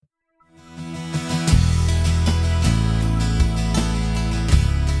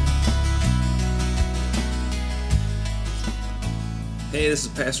Hey, this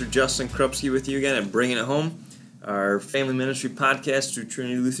is Pastor Justin Krupski with you again at Bringing It Home, our family ministry podcast through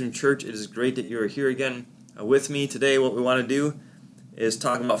Trinity Lutheran Church. It is great that you are here again with me. Today what we want to do is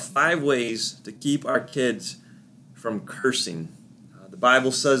talk about 5 ways to keep our kids from cursing. The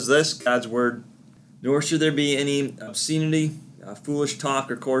Bible says this, God's Word, nor should there be any obscenity, foolish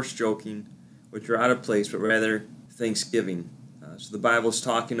talk, or coarse joking, which are out of place, but rather thanksgiving. So the Bible is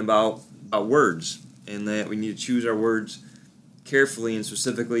talking about words, and that we need to choose our words carefully, and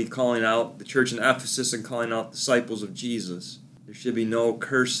specifically calling out the church in Ephesus and calling out disciples of Jesus. There should be no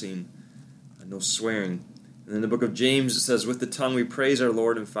cursing, no swearing. And in the book of James it says, with the tongue we praise our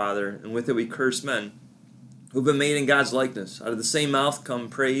Lord and Father, and with it we curse men who have been made in God's likeness. Out of the same mouth come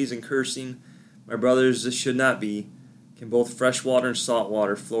praise and cursing. My brothers, this should not be. Can both fresh water and salt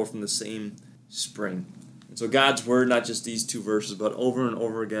water flow from the same spring? And so God's Word, not just these 2 verses, but over and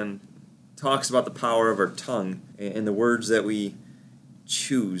over again, talks about the power of our tongue and the words that we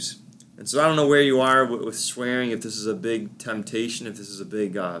choose. And so I don't know where you are with swearing, if this is a big temptation, if this is a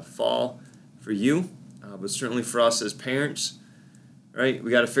big fall for you, but certainly for us as parents, right?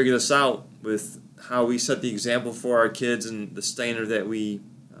 We got to figure this out with how we set the example for our kids and the standard that we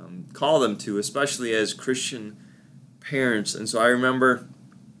call them to, especially as Christian parents. And so I remember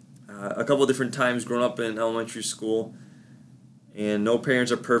a couple different times growing up in elementary school, and no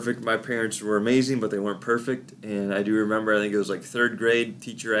parents are perfect. My parents were amazing, but they weren't perfect. And I do remember, I think it was like 3rd grade,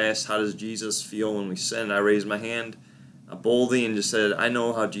 teacher asked, how does Jesus feel when we sin? I raised my hand boldly and just said, I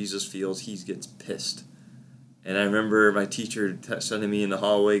know how Jesus feels. He gets pissed. And I remember my teacher sending me in the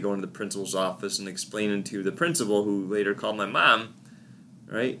hallway, going to the principal's office and explaining to the principal, who later called my mom,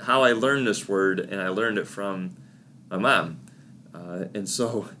 right, how I learned this word, and I learned it from my mom. And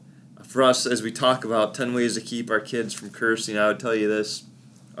so for us, as we talk about 10 ways to keep our kids from cursing, I would tell you this.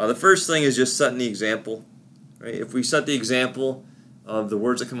 The first thing is just setting the example, right? If we set the example of the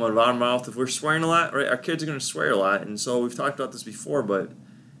words that come out of our mouth, if we're swearing a lot, right, our kids are going to swear a lot. And so we've talked about this before, but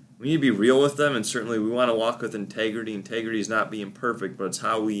we need to be real with them, and certainly we want to walk with integrity. Integrity is not being perfect, but it's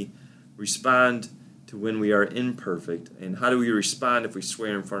how we respond to when we are imperfect. And how do we respond if we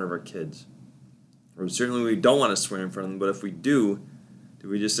swear in front of our kids? Or certainly we don't want to swear in front of them, but if we do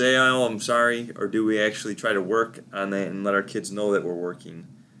we just say, oh, I'm sorry, or do we actually try to work on that and let our kids know that we're working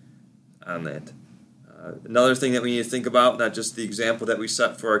on that? Another thing that we need to think about, not just the example that we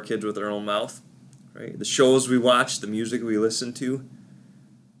set for our kids with our own mouth, right? The shows we watch, the music we listen to,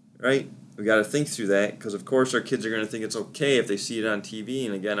 right? We got to think through that, because of course our kids are going to think it's okay if they see it on TV.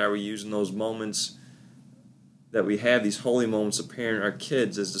 And again, are we using those moments that we have, these holy moments of parenting our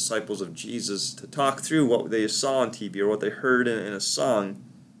kids as disciples of Jesus, to talk through what they saw on TV or what they heard in a song,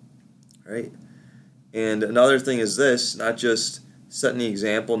 right? And another thing is this, not just setting the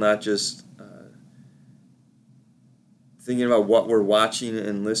example, not just thinking about what we're watching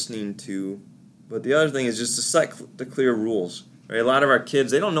and listening to, but the other thing is just to set the clear rules, right? A lot of our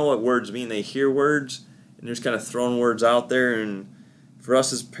kids, they don't know what words mean. They hear words, and they're just kind of throwing words out there, and for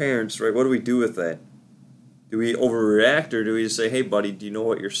us as parents, right, what do we do with that? Do we overreact, or do we just say, hey, buddy, do you know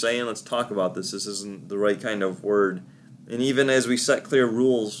what you're saying? Let's talk about this. This isn't the right kind of word. And even as we set clear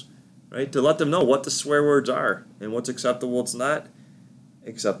rules, right, to let them know what the swear words are and what's acceptable, what's not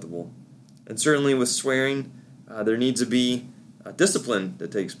acceptable. And certainly with swearing, there needs to be discipline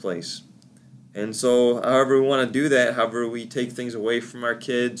that takes place. And so however we want to do that, however we take things away from our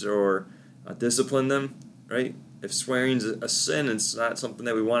kids or discipline them, right? If swearing's a sin, it's not something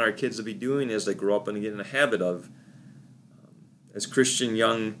that we want our kids to be doing as they grow up and get in a habit of. As Christian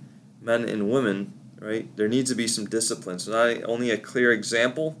young men and women, right, there needs to be some discipline. So not only a clear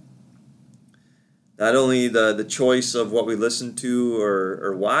example, not only the choice of what we listen to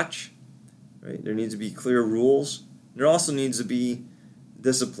or watch, right, there needs to be clear rules. There also needs to be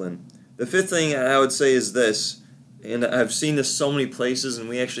discipline. The 5th thing I would say is this, and I've seen this so many places, and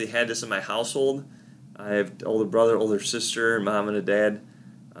we actually had this in my household. I have an older brother, older sister, mom and a dad.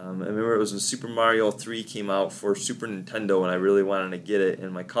 I remember it was when Super Mario 3 came out for Super Nintendo, and I really wanted to get it.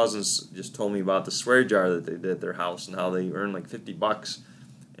 And my cousins just told me about the swear jar that they did at their house and how they earned like $50.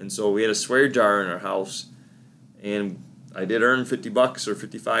 And so we had a swear jar in our house, and I did earn $50 or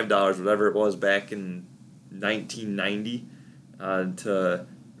 $55, whatever it was, back in 1990 to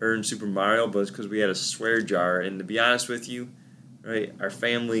earn Super Mario, but it's because we had a swear jar. And to be honest with you, right, our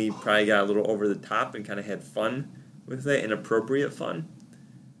family probably got a little over the top and kind of had fun with it, inappropriate fun.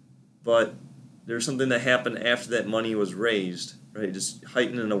 But there's something that happened after that money was raised, right? Just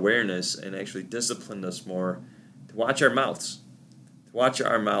heightened an awareness and actually disciplined us more to watch our mouths.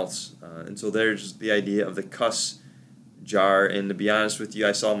 And so there's the idea of the cuss jar. And to be honest with you,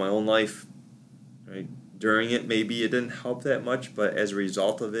 I saw in my own life, right, during it, maybe it didn't help that much, but as a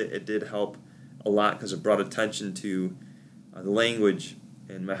result of it, it did help a lot because it brought attention to the language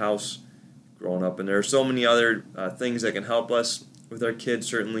in my house growing up. And there are so many other things that can help us with our kids.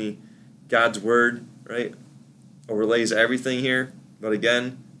 Certainly God's Word, right, overlays everything here. But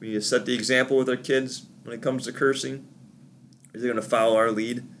again, we need to set the example with our kids when it comes to cursing. Is they're going to follow our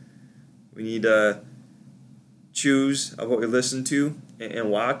lead? We need to choose what we listen to and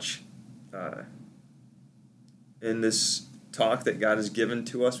watch. In this talk that God has given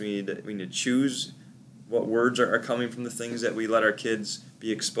to us, we need to choose what words are coming from the things that we let our kids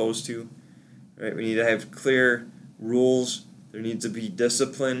be exposed to. Right? We need to have clear rules. There needs to be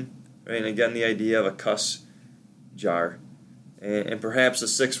discipline. Right? And again, the idea of a cuss jar. And perhaps the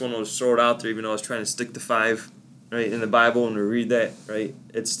sixth one was thrown out there, even though I was trying to stick to 5. Right? In the Bible, when we read that, right,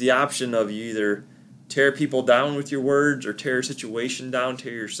 it's the option of you either tear people down with your words, or tear a situation down,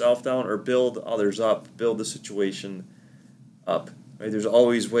 tear yourself down, or build others up, build the situation up. Right? There's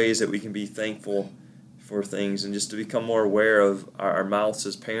always ways that we can be thankful for things, and just to become more aware of our mouths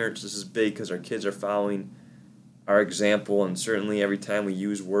as parents. This is big because our kids are following our example, and certainly every time we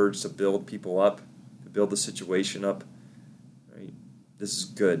use words to build people up, to build the situation up, right, this is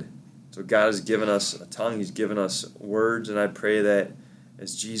good. So God has given us a tongue, He's given us words, and I pray that,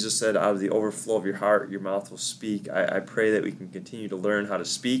 as Jesus said, out of the overflow of your heart, your mouth will speak. I pray that we can continue to learn how to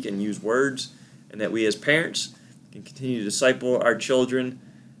speak and use words, and that we as parents can continue to disciple our children.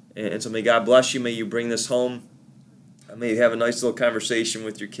 And so may God bless you. May you bring this home. May you have a nice little conversation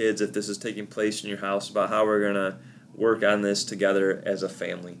with your kids, if this is taking place in your house, about how we're going to work on this together as a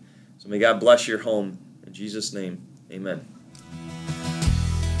family. So may God bless your home. In Jesus' name, amen.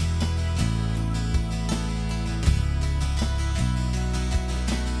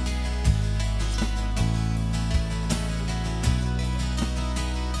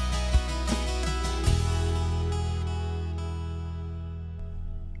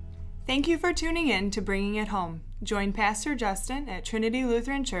 Thank you for tuning in to Bringing It Home. Join Pastor Justin at Trinity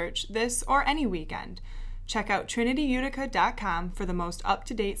Lutheran Church this or any weekend. Check out trinityutica.com for the most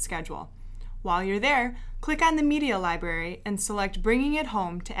up-to-date schedule. While you're there, click on the media library and select Bringing It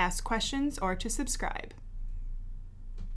Home to ask questions or to subscribe.